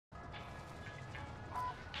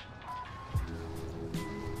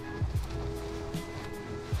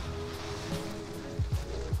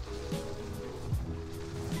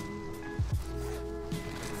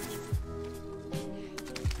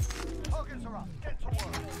clear. Get to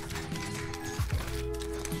work.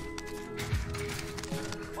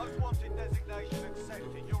 Most wanted designation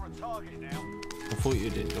accepted. You're a target now. I thought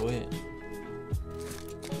you'd enjoy it.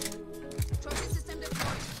 Trophy system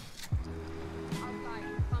deployed. Outside,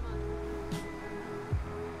 come on.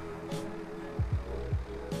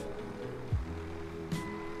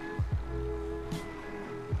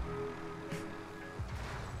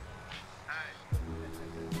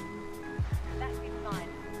 That's been fine.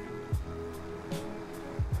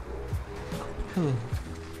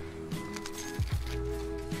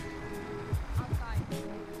 Outside.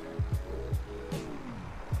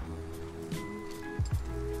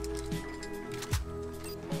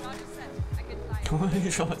 Roger set. I can fly.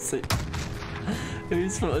 Who's trying to see?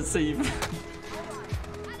 Who's trying to see?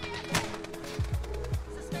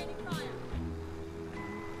 Sustaining fire.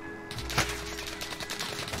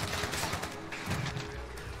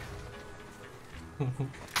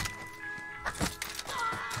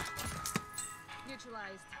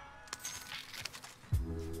 Neutralized.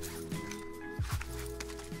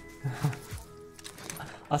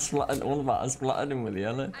 I splattered all about. I splattered him with the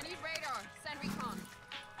yellow. I need radar. Send recon.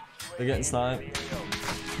 They're getting sniped.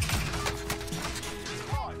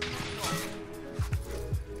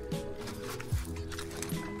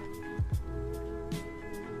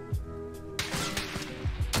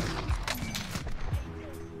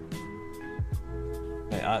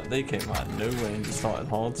 Mate, they came out of nowhere and just started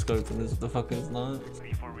hard scoping the fucking snipes.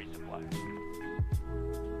 Ready for a resupply.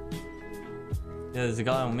 Yeah, there's a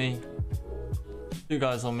guy on me. Two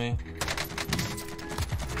guys on me.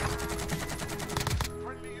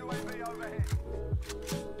 Friendly UAV overhead.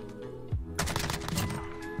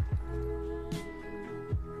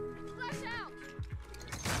 Flash out.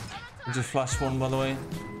 I just flashed one, by the way.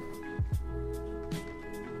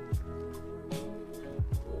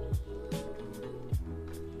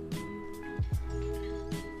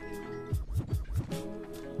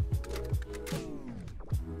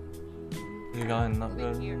 There's a guy in that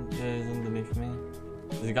building. Yeah, he's underneath me.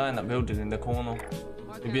 There's a guy in that building in the corner.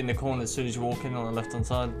 He'll be in the corner as soon as you walk in on the left hand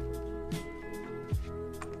side.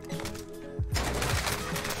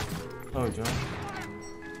 Oh, John.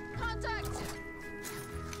 Contact.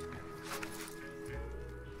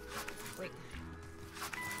 Wait.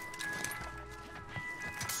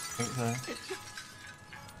 I think so.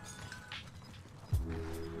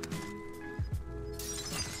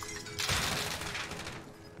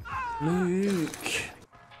 Luke!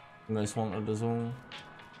 Most wanted as well.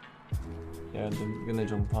 Yeah, they're gonna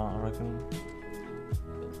jump out, I reckon.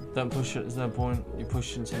 Don't push it, there's no point. You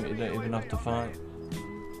push into it, you don't even have to fight.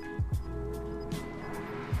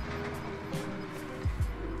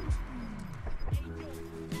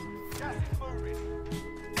 Gas is moving.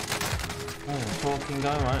 Oh, fucking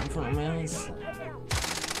guy right in front of me.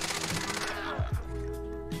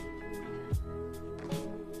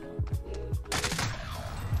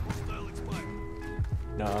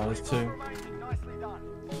 No, there's two. Remaining. Nicely done.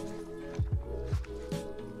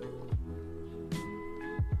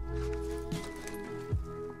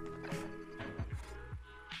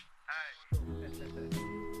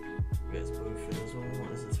 Gets both in as well.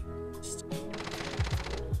 What is this?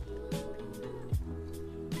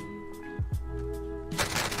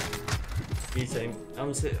 He's aim. I'm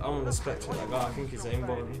on the Spectating that guy. I think he's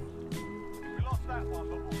aimbot. We lost that one,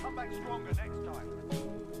 but we'll come back stronger next time.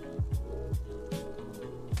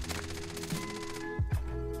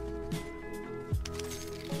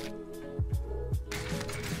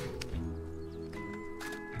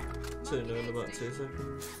 Turn in about 2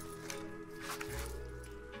 seconds.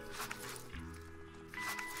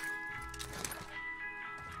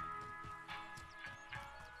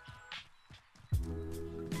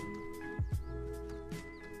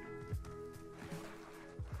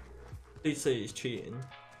 Please say he's cheating.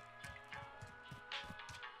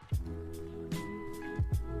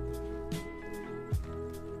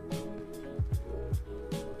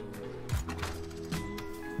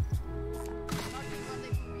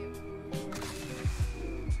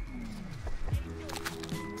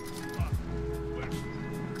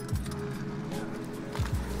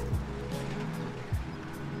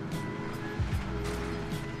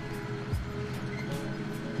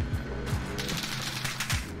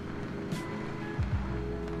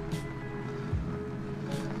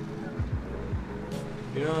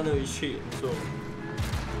 You know I know he's cheating as well.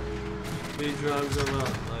 But he drives them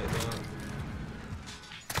out like that.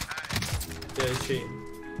 Yeah, he's cheating.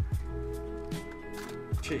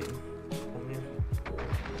 Cheating.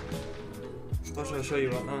 I'll try to show you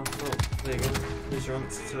right now. Oh, there you go. Here's your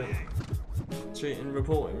answer to it. Cheating,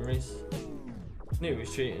 report him, Reese. Knew he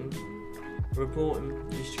was cheating. Report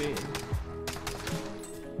him, he's cheating.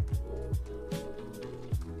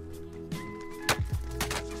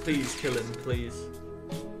 Please kill him, please.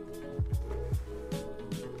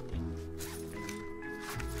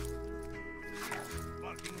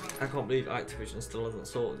 I can't believe Activision still hasn't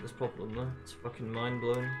sorted this problem though. It's fucking mind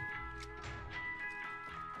blowing.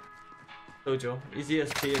 Told you, he's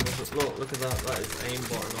ESP and look at that. That is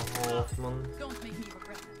aimbot and a half, man. Don't make me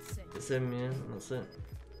regret that sin. It's him, yeah, that's it.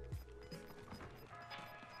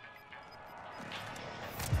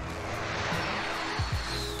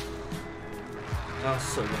 I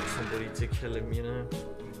so want somebody to kill him, you know.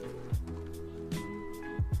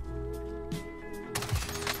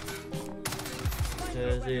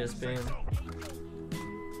 There's ESP.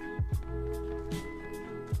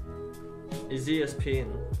 He's ESP.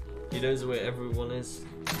 He knows where everyone is.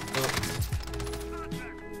 Oh.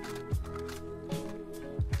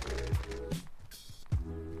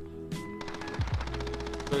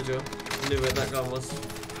 Told you, I knew where that guy was.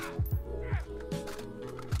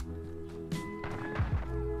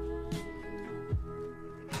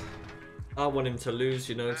 I want him to lose,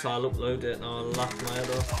 you know, so I'll upload it and I'll laugh my head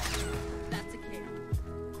off. That's a kill.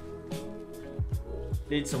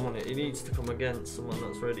 Need someone, he needs to come against someone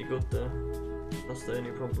that's really good there. That's the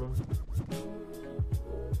only problem.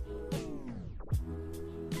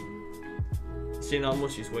 Seeing how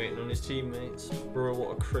much he's waiting on his teammates. Bro,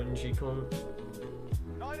 what a cringy cunt.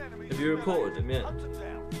 Have you reported him yet?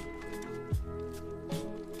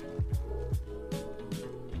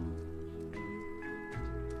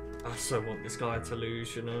 I so want this guy to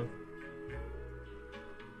lose, you know.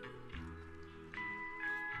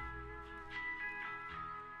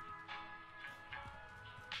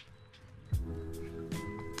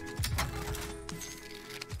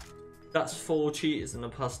 That's 4 cheaters in the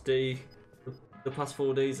past day. The past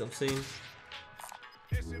 4 days I've seen.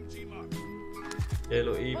 Yeah,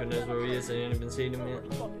 look, he even knows where he is. I ain't even seen him yet.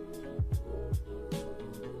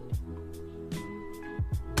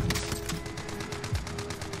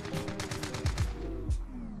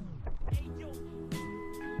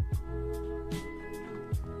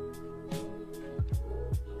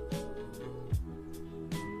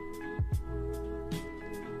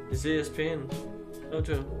 Is ESPN? Oh,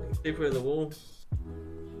 Joe, people at the wall.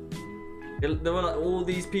 There were like all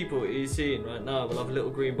these people he's seeing right now will have little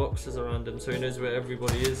green boxes around him, so he knows where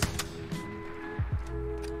everybody is.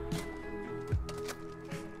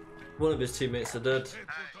 One of his teammates are dead.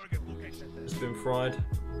 Just been fried.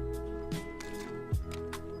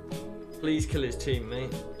 Please kill his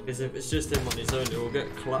teammate, because if it's just him on his own, he will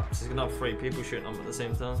get collapsed. He's gonna have 3 people shooting at him at the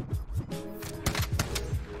same time.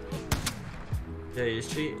 Yeah, he's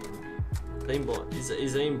cheating. Aimbot,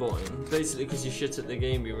 he's aimbotting. Basically, because he's shit at the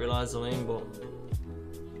game, he relies on aimbot.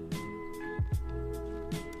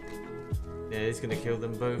 Yeah, he's gonna kill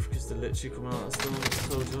them both because they're literally coming out of stone. I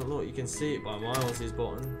told you, look, you can see it by miles. He's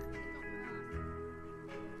botting.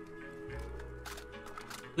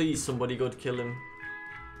 Please, somebody good, kill him.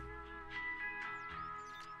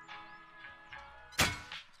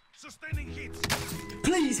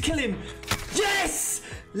 Please kill him. Yes,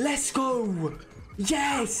 let's go.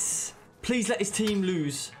 Yes. Please let his team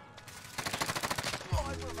lose.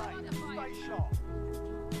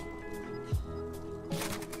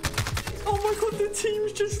 Oh my god, the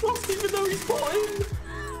team's just lost even though he's botting.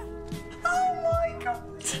 Oh my god.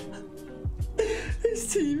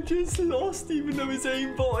 His team just lost even though he's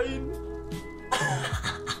aimbotting.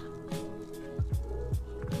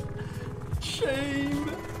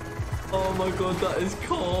 Shame. Oh my god, that is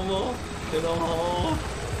karma in a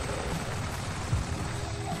half.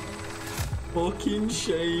 Fucking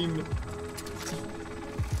shame.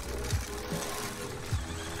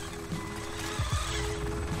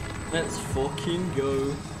 Let's fucking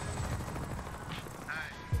go.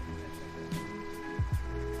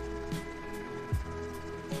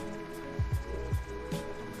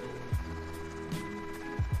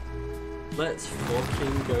 Let's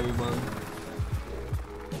fucking go, man.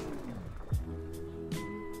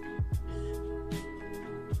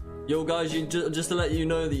 Yo guys, just to let you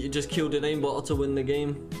know that you just killed an aimbot to win the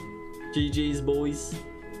game. GG's boys.